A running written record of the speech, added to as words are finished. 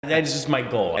That's just my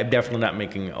goal. I'm definitely not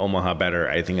making Omaha better.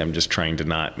 I think I'm just trying to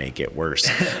not make it worse.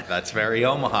 That's very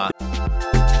Omaha.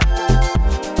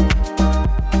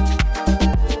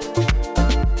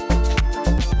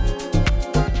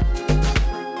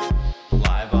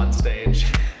 Live on stage.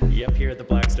 Yep, here at the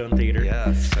Blackstone Theater.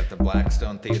 Yes, at the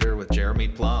Blackstone Theater with Jeremy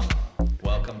Plumb.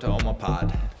 Welcome to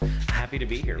Omapod. Happy to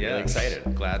be here. Yes, really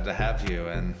excited. Glad to have you.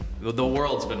 And the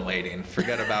world's been waiting.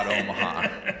 Forget about Omaha.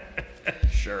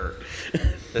 Sure.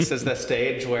 This is the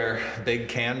stage where Big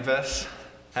Canvas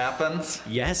happens.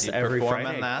 Yes, you every perform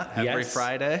Friday. in that every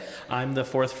Friday. I'm the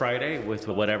fourth Friday with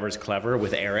Whatever's Clever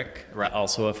with Eric, Right.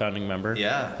 also a founding member.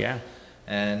 Yeah.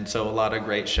 And so a lot of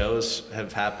great shows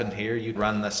have happened here. You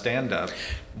run the stand-up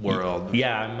world.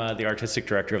 Yeah, I'm the artistic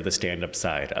director of the stand-up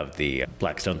side of the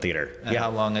Blackstone Theater. And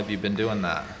how long have you been doing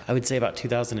that? I would say about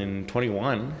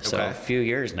 2021, so Okay. a few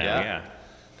years now, yeah.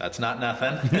 That's not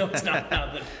nothing. No, it's not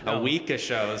nothing. A No. week of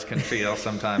shows can feel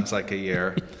sometimes like a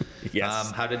year.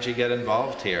 Yes. How did you get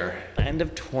involved here? End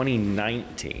of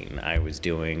 2019, I was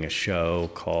doing a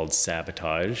show called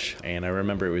Sabotage, and I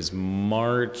remember it was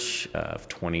March of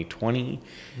 2020.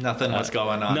 Nothing was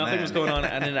going on Nothing then. was going on,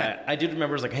 and then I did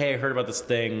remember, I was like, hey, I heard about this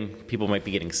thing. People might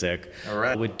be getting sick. All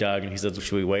right. With Doug, and he said,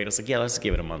 should we wait? I was like, yeah, let's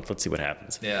give it a month. Let's see what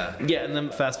happens. Yeah. Yeah, and then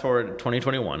fast forward to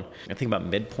 2021. I think about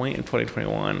midpoint in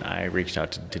 2021, I reached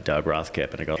out to Doug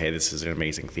Rothkip, and I go, hey, this is an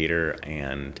amazing theater,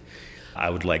 and I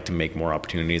would like to make more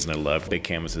opportunities, and I love Big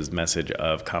Canvas's message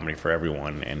of comedy for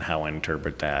everyone and how I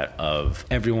interpret that of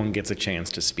everyone gets a chance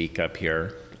to speak up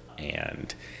here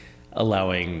and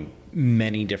allowing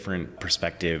many different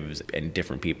perspectives and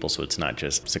different people, so it's not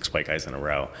just six white guys in a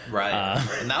row. Right.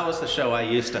 And that was the show I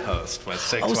used to host, was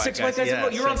Six White Guys. Six White Guys in a Row.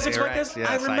 You were on Six White Guys? Yes,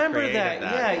 I remember created that.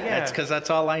 Yeah. It's because that's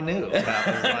all I knew.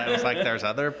 I was like, there's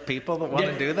other people that want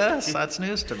to do this? That's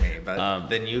news to me. But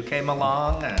then you came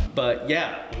along. But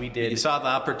yeah, we did. You saw the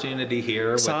opportunity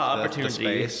here with the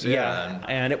space. Yeah.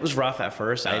 And it was rough at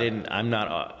first. I'll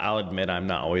admit I'm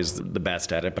not always the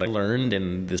best at it, but I learned,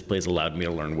 and this place allowed me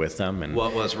to learn with them. And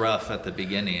what was rough at the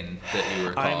beginning that you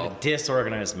recall? I'm a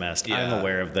disorganized mess. Yeah. I'm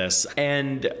aware of this.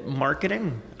 And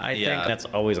marketing, I think that's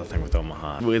always a thing with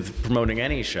Omaha. With promoting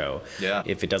any show,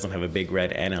 if it doesn't have a big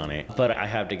red N on it. But I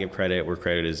have to give credit where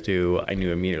credit is due. I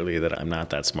knew immediately that I'm not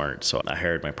that smart. So I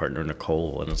hired my partner,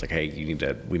 Nicole, and I was like, hey,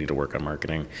 we need to work on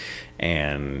marketing.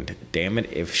 And damn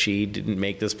it, if she didn't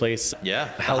make this place a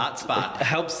hot spot.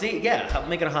 Help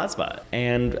make it a hot spot.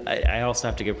 And I also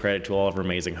have to give credit to all of our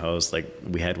amazing hosts. Like,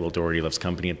 we had Will Doherty Loves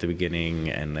Company at the beginning,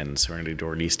 and then Serenity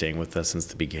Doherty staying with us since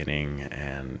the beginning,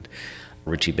 and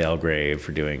Richie Belgrave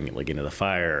for doing like Into the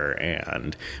Fire,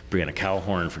 and Brianna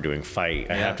Calhorn for doing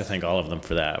Fight. I have to thank all of them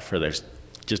for that, for their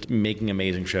just making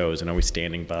amazing shows and always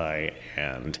standing by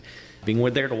and being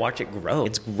there to watch it grow.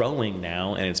 It's growing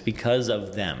now, and it's because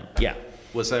of them. Yeah.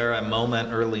 Was there a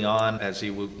moment early on as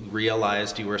you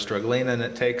realized you were struggling? And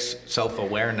it takes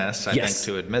self-awareness, I think,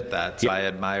 to admit that. So I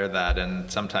admire that.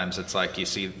 And sometimes it's like you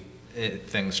see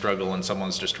things struggle and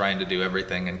someone's just trying to do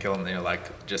everything and kill them. You're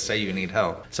like, just say you need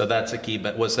help. So that's a key.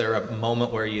 But was there a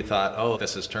moment where you thought, oh,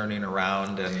 this is turning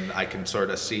around and I can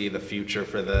sort of see the future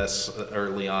for this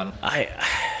early on?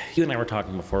 You and I were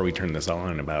talking before we turned this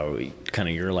on about kind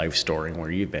of your life story and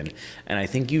where you've been. And I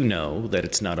think you know that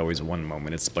it's not always one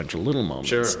moment, it's a bunch of little moments.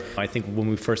 Sure. I think when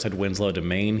we first had Winslow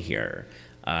Domain here,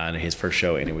 on his first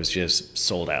show, and it was just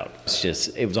sold out.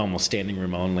 It was almost standing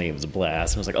room only. It was a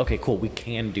blast. And I was like, okay, cool, we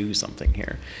can do something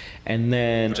here. And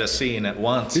then just seeing it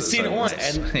once.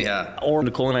 Or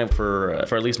Nicole and I, for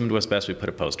at least Midwest Best, we put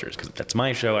up posters because that's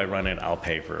my show. I run it. I'll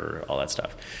pay for all that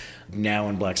stuff. Now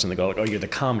in Blackstone, they go like, oh, you're the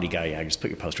comedy guy. Yeah, just put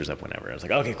your posters up whenever. I was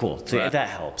like, okay, cool. So that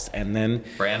helps. And then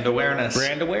brand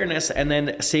awareness. And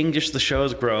then seeing just the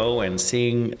shows grow and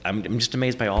seeing, I'm just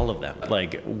amazed by all of them.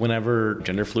 Like whenever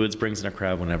Gender Fluids brings in a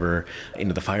crowd, whenever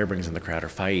Into the Fire brings in the crowd or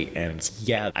Fight. And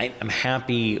I'm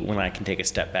happy when I can take a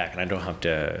step back and I don't have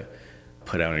to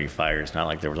put out any fires. Not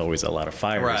like there was always a lot of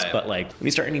fires, but like when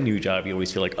you start any new job, you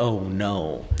always feel like, oh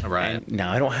no. Right. And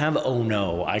now I don't have oh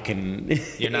no. I can.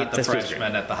 You're not the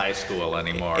freshman at the high school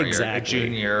anymore. Exactly. You're a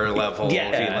junior level,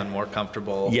 feeling more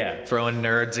comfortable. Throwing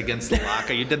nerds against the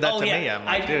locker. You did that to me. I'm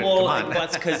like, dude, come on.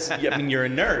 That's because you're a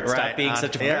nerd. Stop being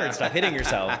such a nerd. Stop hitting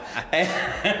yourself.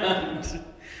 And,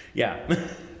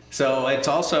 So it's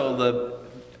also the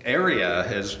area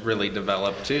has really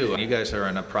developed too. You guys are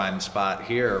in a prime spot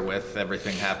here with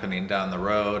everything happening down the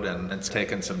road, and it's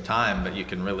taken some time, but you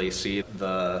can really see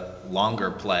the longer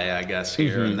play, I guess,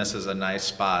 here. Mm-hmm. And this is a nice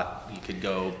spot. You could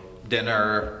go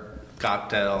dinner,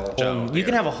 cocktail show. You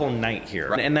can have a whole night here.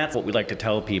 Right. And that's what we like to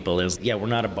tell people is, we're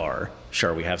not a bar.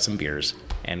 Sure, we have some beers,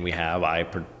 and we have, I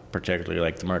particularly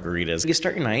like the margaritas. You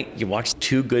start your night, you watch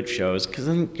 2 good shows, because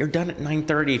then you're done at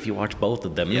 9:30 if you watch both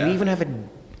of them. Yeah. And you even have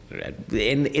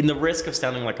in the risk of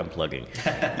sounding like I'm plugging.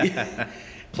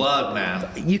 Plug, man.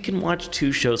 You can watch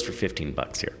 2 shows for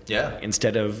 $15 here. Yeah.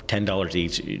 Instead of $10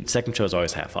 each. Second show is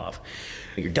always half off.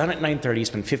 You're done at 9:30. You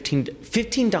spend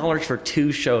 $15 for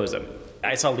 2 shows.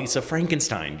 I saw Lisa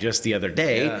Frankenstein just the other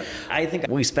day. Yeah. I think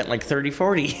we spent like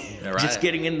 $30-40 just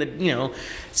getting in the,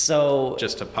 so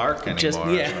just to park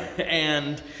anymore.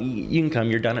 And you can come,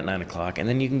 you're done at 9 o'clock, and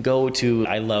then you can go to,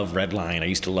 I love Red Line. I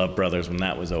used to love Brothers when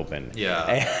that was open. Yeah.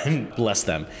 And bless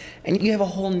them. And you have a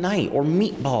whole night, or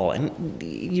Meatball, and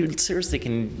you seriously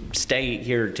can stay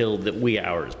here till the wee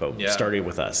hours, but started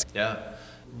with us. Yeah.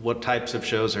 What types of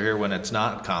shows are here when it's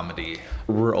not comedy?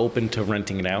 We're open to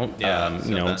renting it out.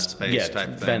 Event space type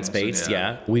things. Event space,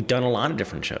 We've done a lot of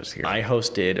different shows here. I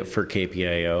hosted for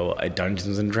KPIO a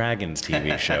Dungeons and Dragons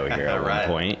TV show here at one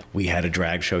point. We had a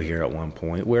drag show here at one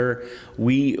point where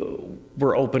we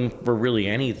were open for really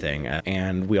anything.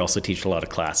 And we also teach a lot of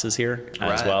classes here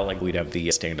as well. Like we'd have the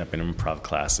stand-up and improv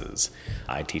classes.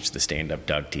 I teach the stand-up,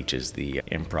 Doug teaches the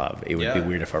improv. It would be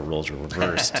weird if our roles were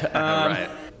reversed. Right.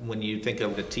 When you think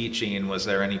of the teaching, was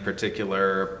there any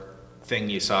particular thing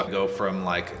you saw go from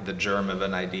like the germ of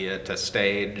an idea to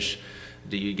stage?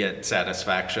 Do you get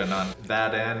satisfaction on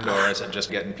that end, or is it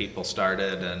just getting people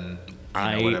started and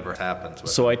whatever happens with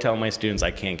So I tell my students,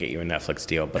 I can't get you a Netflix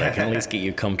deal, but I can at least get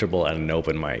you comfortable at an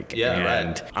open mic.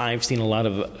 And I've seen a lot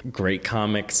of great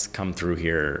comics come through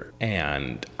here,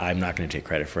 and I'm not going to take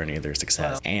credit for any of their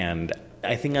success. And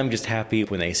I think I'm just happy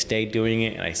when they stay doing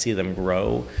it and I see them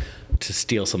grow. To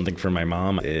steal something from my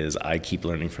mom is I keep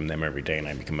learning from them every day, and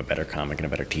I become a better comic and a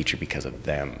better teacher because of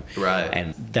them. Right.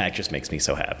 And that just makes me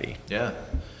so happy. Yeah.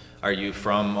 Are you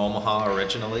from Omaha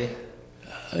originally?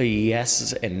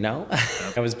 Yes and no.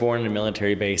 I was born in a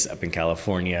military base up in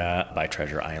California by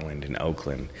Treasure Island in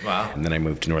Oakland. Wow. And then I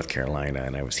moved to North Carolina,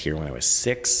 and I was here when I was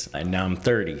 6, and now I'm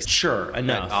 30. Sure,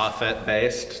 enough. Like Offit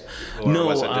based? No,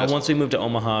 once we moved to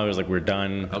Omaha, I was like, we're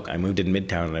done. Okay. I moved in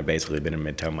Midtown, and I've basically been in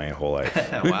Midtown my whole life.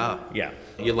 Wow. Yeah.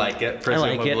 You like it,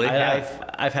 presumably? I like it.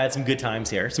 I've had some good times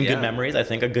here, some good memories. I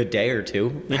think a good day or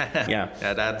 2. Yeah.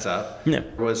 That adds up. Yeah.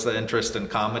 Was the interest in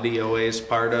comedy always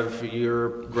part of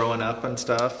your growing up and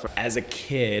stuff? As a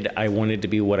kid, I wanted to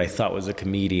be what I thought was a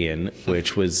comedian,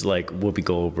 which was like Whoopi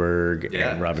Goldberg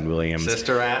and Robin Williams.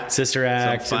 Sister Act,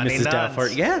 and Mrs. nuns.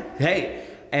 Doubtfire. Yeah. Hey.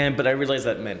 But I realized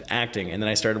that meant acting, and then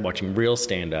I started watching real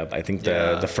stand-up. I think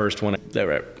the first one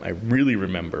that I really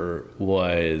remember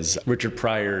was Richard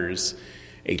Pryor's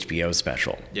HBO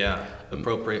special. Yeah,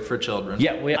 appropriate for children.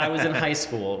 Yeah, I was in high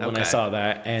school when I saw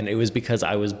that, and it was because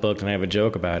I was booked, and I have a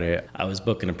joke about it. I was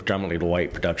booked in a predominantly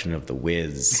white production of The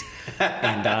Wiz,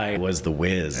 and I was The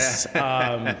Wiz.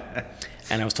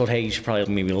 And I was told, hey, you should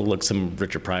probably maybe look some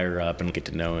Richard Pryor up and get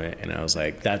to know it. And I was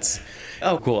like,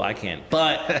 oh, cool, I can't.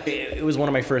 But it was one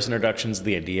of my first introductions to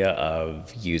the idea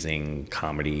of using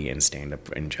comedy and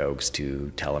stand-up and jokes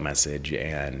to tell a message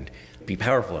and be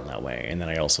powerful in that way. And then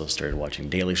I also started watching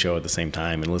Daily Show at the same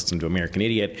time and listening to American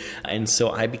Idiot. And so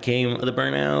I became the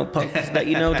burnout punk that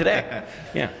you know today.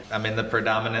 Yeah. I mean, the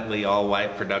predominantly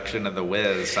all-white production of The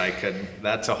Wiz,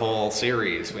 that's a whole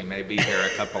series. We may be here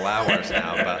a couple hours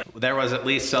now, but there was at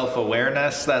least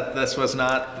self-awareness that this was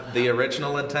not the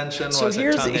original intention. So was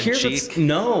it tongue-in-cheek?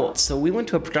 No. So we went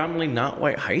to a predominantly not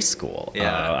white high school.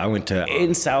 Yeah. I went to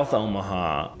in South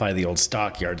Omaha by the old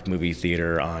Stockyards movie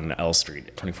theater on L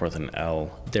Street, 24th and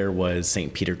L. There was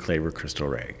St. Peter Claver Crystal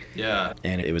Ray. Yeah.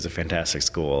 And it was a fantastic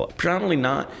school. Predominantly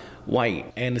not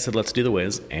white. And they said, let's do The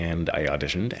Wiz. And I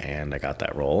auditioned and I got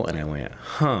that role. And I went,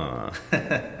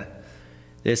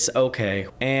 this okay,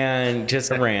 and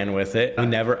just ran with it.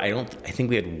 I think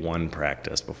we had one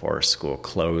practice before school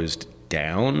closed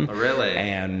down. Oh, really?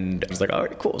 And I was like, all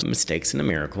right, cool. Mistakes and the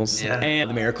miracles. Yeah. And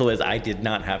the miracle is I did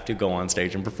not have to go on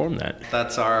stage and perform that.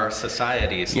 That's our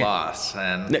society's loss.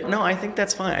 And no, I think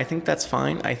that's fine. I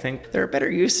think there are better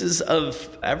uses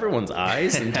of everyone's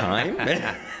eyes and time.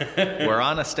 We're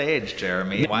on a stage,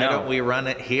 Jeremy. Why don't we run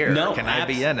it here? No, Can I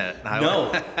be in it?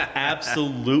 No,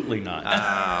 absolutely not.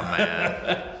 Oh,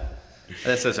 man.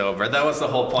 This is over. That was the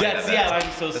whole point of it. I'm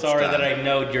so sorry that I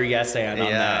know your yes and on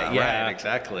that. Yeah, right,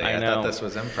 exactly. I thought this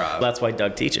was improv. That's why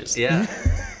Doug teaches. Yeah.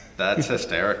 That's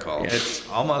hysterical. It's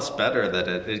almost better that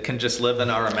it can just live in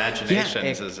our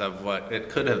imaginations of what it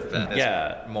could have been.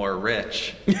 It's more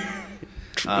rich.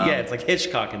 It's like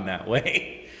Hitchcock in that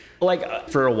way. Like,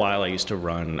 for a while, I used to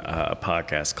run a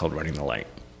podcast called Running the Light.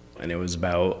 And it was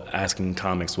about asking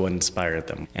comics what inspired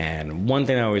them. And one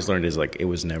thing I always learned is, like, it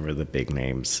was never the big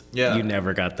names. Yeah. You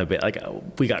never got the big, like,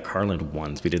 we got Carlin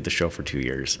once. We did the show for 2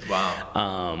 years.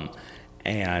 Wow.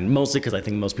 And mostly because I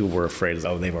think most people were afraid of,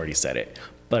 oh, they've already said it.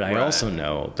 But I also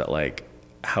know that, like,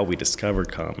 how we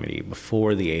discovered comedy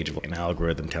before the age of an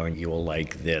algorithm telling you will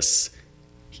like this,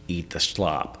 eat the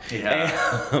slop.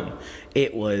 Yeah.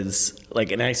 It was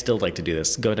like, and I still like to do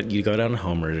this. You go down to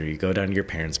Homer's, or you go down to your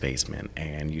parents' basement,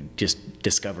 and you just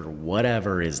discover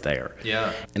whatever is there.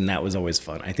 Yeah. And that was always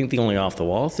fun. I think the only off the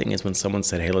wall thing is when someone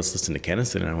said, "Hey, let's listen to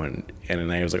Keniston," and I went,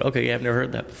 and I was like, "Okay, yeah, I've never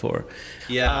heard that before."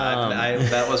 Yeah,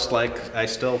 that was like, I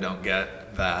still don't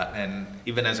get that. And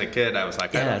even as a kid, I was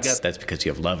like, I don't get that's because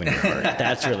you have love in your heart.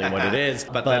 That's really what it is.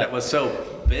 But that it was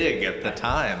so big at the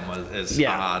time is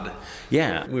odd.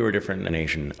 Yeah, we were a different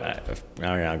nation.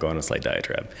 I'll go on a slight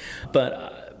diatribe.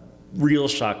 But real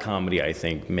shock comedy, I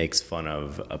think, makes fun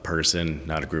of a person,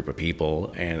 not a group of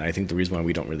people. And I think the reason why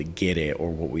we don't really get it,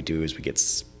 or what we do is we get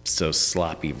so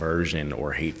sloppy version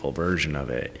or hateful version of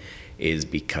it, is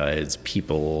because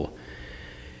people...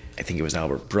 I think it was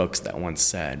Albert Brooks that once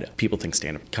said, people think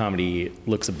stand-up comedy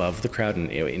looks above the crowd and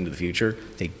into the future.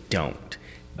 They don't.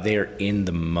 They're in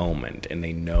the moment, and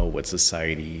they know what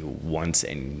society wants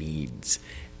and needs.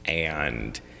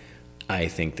 And I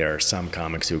think there are some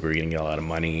comics who are going to get a lot of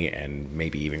money and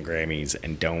maybe even Grammys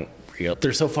and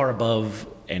they're so far above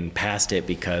and past it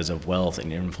because of wealth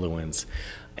and influence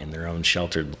and their own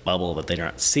sheltered bubble that they're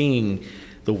not seeing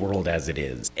the world as it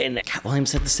is. And Cat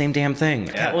Williams said the same damn thing.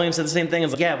 Yeah. Cat Williams said the same thing.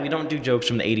 It's like, yeah, we don't do jokes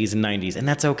from the 80s and 90s, and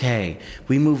that's okay.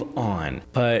 We move on.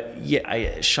 But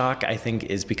yeah, shock, I think,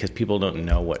 is because people don't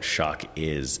know what shock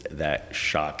is, that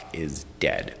shock is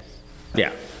dead.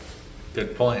 Yeah.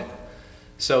 Good point.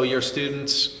 So your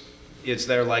students, is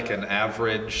there like an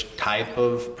average type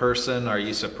of person? Are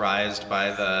you surprised by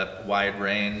the wide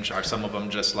range? Are some of them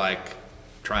just like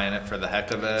trying it for the heck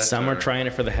of it? Some are trying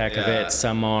it for the heck of it.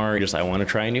 Some are just, I want to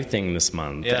try a new thing this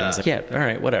month. Yeah. And it's like, yeah, all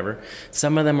right, whatever.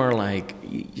 Some of them are like,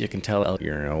 you can tell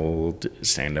you're an old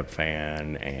stand-up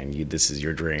fan and this is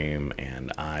your dream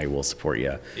and I will support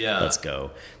you. Yeah. Let's go.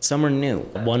 Some are new.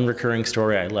 One recurring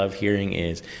story I love hearing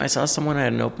is, I saw someone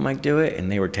at an open mic do it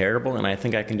and they were terrible and I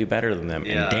think I can do better than them.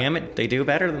 Yeah. And damn it, they do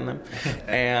better than them.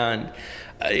 And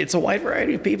it's a wide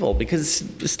variety of people because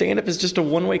stand-up is just a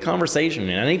one-way conversation,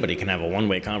 and anybody can have a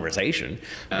one-way conversation,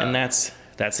 and that's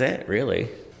it, really.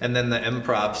 And then the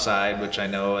improv side, which I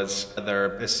know is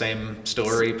the same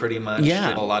story pretty much.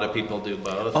 Yeah. A lot of people do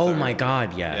both. Oh my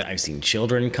God, yeah. I've seen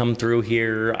children come through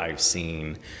here. I've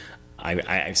seen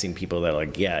people that are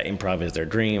like, yeah, improv is their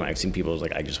dream. I've seen people who's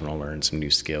like, I just want to learn some new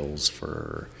skills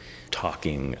for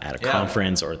talking at a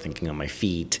conference or thinking on my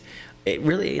feet.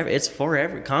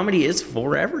 Comedy is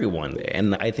for everyone.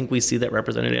 And I think we see that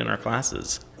represented in our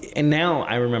classes. And now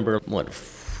I remember,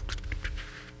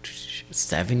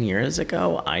 7 years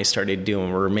ago, I started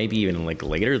doing, or maybe even like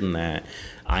later than that,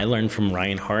 I learned from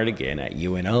Ryan Hardigan at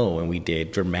UNO, and we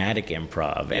did dramatic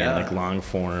improv and like long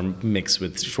form mixed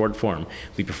with short form.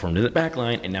 We performed it at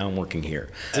Backline, and now I'm working here.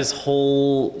 There's a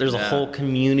whole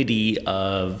community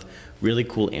of really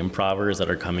cool improvers that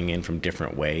are coming in from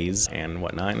different ways and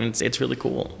whatnot, and it's really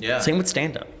cool. Yeah. Same with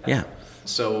stand-up. Yeah.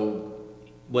 So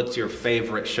what's your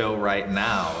favorite show right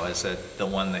now? Is it the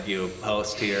one that you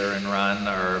host here and run,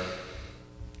 or?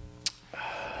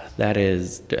 That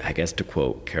is, I guess, to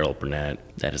quote Carol Burnett,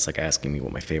 that is like asking me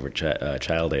what my favorite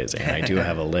child is, and I do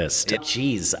have a list.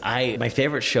 Jeez, my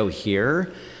favorite show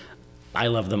here, I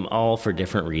love them all for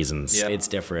different reasons. Yeah. It's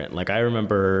different. Like, I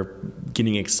remember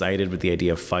getting excited with the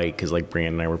idea of Fight because, like,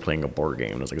 Brandon and I were playing a board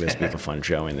game. I was like, this would be a fun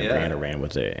show, and then Brandon ran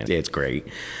with it, and it's great.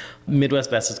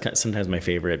 Midwest Best is sometimes my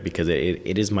favorite because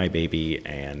it is my baby,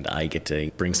 and I get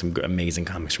to bring some amazing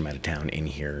comics from out of town in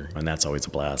here, and that's always a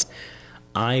blast.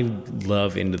 I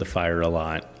love Into the Fire a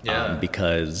lot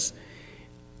because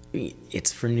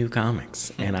it's for new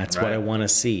comics, and that's what I want to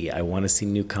see. I want to see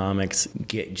new comics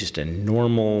get just a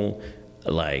normal,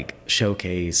 like,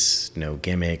 showcase, no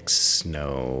gimmicks,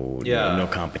 no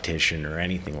competition or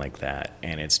anything like that.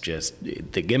 And it's just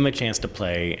to give them a chance to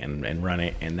play and run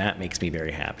it, and that makes me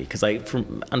very happy. Because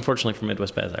unfortunately for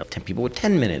Midwest Best, I have 10 people with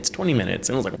 10 minutes, 20 minutes,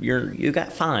 and I was like, you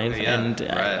got 5, and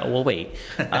we'll wait.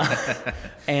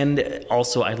 And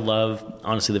also, I love,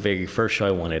 honestly, the very first show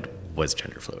I wanted was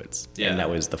Gender Fluids. Yeah. And that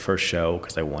was the first show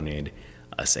because I wanted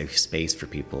a safe space for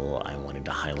people. I wanted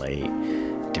to highlight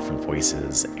different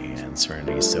voices, and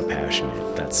Serenity is so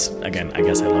passionate. That's, again, I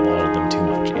guess I love all of them too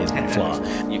much is my flaw.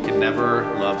 You can never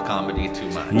love comedy too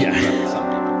much. Yeah. Some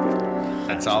people.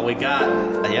 That's all we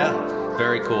got. Yeah,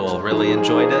 very cool. Really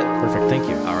enjoyed it. Perfect, thank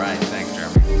you. All right, thanks.